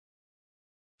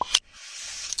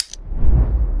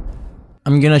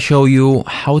I'm gonna show you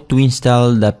how to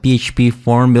install the PHP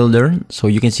Form Builder. So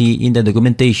you can see in the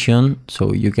documentation,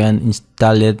 so you can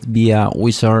install it via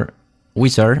wizard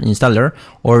installer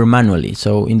or manually.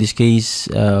 So in this case,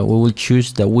 we will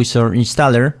choose the wizard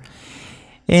installer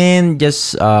and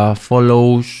just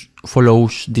follows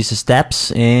these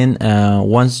steps. And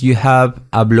once you have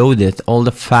uploaded all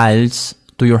the files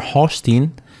to your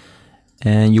hosting,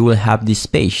 and you will have this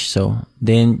page. So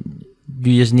then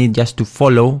you just need to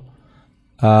follow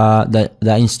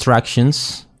the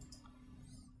instructions.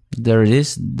 There it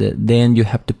is. Then you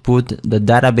have to put the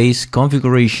database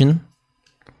configuration,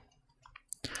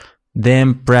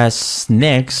 then press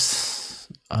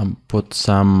next, put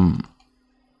some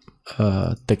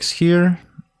text here,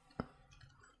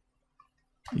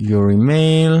 your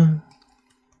email,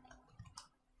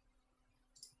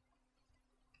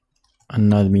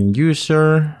 an admin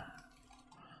user.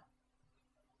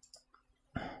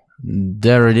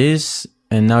 There it is.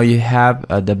 And now you have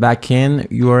the backend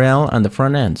URL and the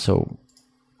front end. So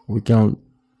we can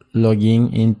log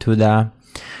in into the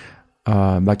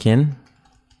backend.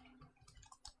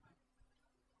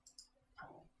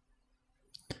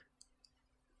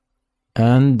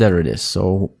 And there it is.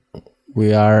 So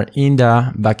we are in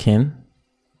the backend.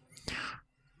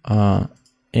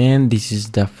 And this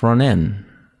is the front end.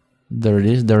 There it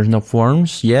is. There's no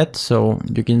forms yet. So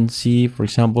you can see, for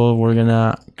example, we're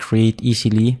gonna create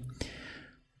easily.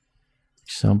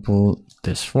 Example,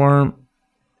 this form,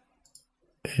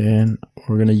 and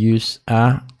we're gonna use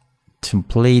a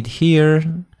template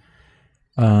here.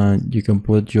 You can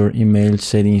put your email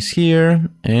settings here,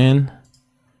 and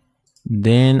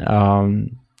then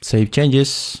save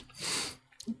changes.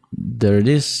 There it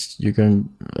is. You can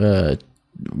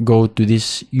go to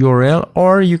this URL,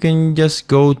 or you can just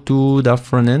go to the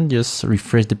front end, just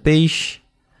refresh the page,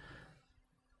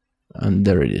 and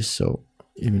there it is. So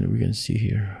even we can see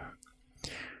here.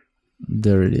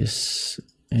 There it is.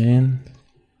 And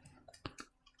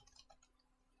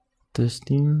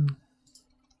testing.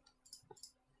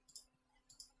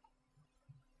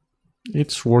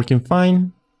 It's working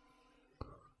fine.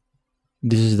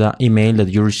 This is the email that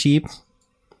you received,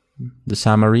 the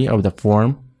summary of the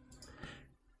form.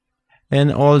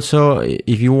 And also,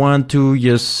 if you want to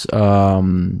just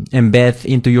embed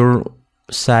into your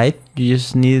site, you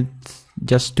just need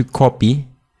to copy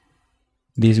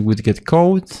this widget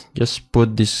code. Just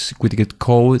put this widget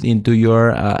code into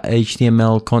your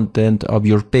HTML content of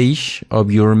your page of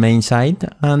your main site,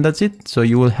 and that's it. So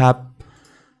you will have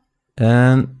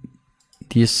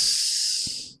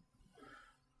this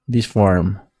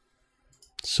form.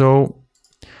 So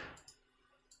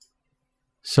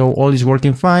all is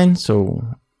working fine. So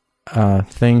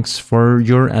thanks for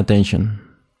your attention.